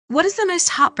What is the most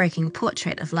heartbreaking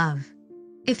portrait of love?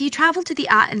 If you travel to the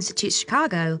Art Institute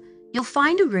Chicago, you'll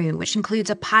find a room which includes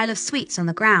a pile of sweets on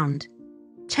the ground.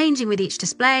 Changing with each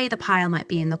display, the pile might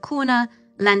be in the corner,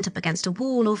 leant up against a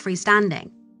wall, or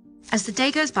freestanding. As the day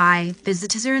goes by,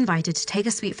 visitors are invited to take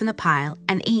a sweet from the pile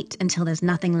and eat until there's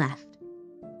nothing left.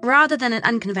 Rather than an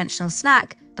unconventional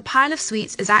snack, the pile of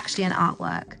sweets is actually an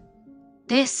artwork.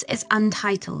 This is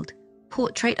Untitled,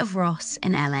 Portrait of Ross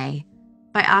in LA,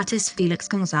 by artist Felix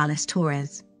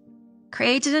Gonzalez-Torres.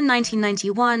 Created in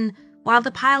 1991, while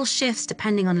the pile shifts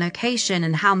depending on location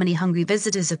and how many hungry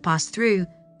visitors have passed through,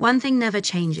 one thing never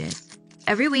changes.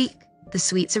 Every week, the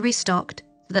sweets are restocked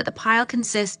so that the pile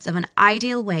consists of an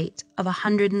ideal weight of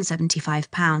 175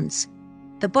 pounds,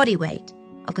 the body weight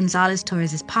of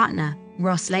Gonzalez-Torres' partner,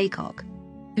 Ross Laycock,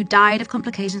 who died of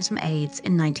complications from AIDS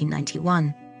in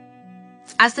 1991.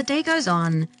 As the day goes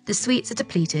on, the sweets are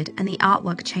depleted and the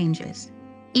artwork changes,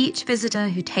 each visitor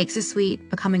who takes a sweet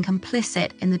becoming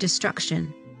complicit in the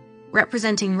destruction,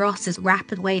 representing Ross's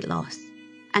rapid weight loss.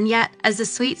 And yet, as the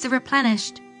sweets are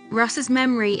replenished, Ross's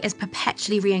memory is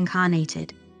perpetually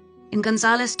reincarnated in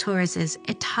Gonzalez-Torres'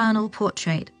 eternal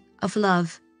portrait of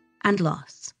love and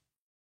loss.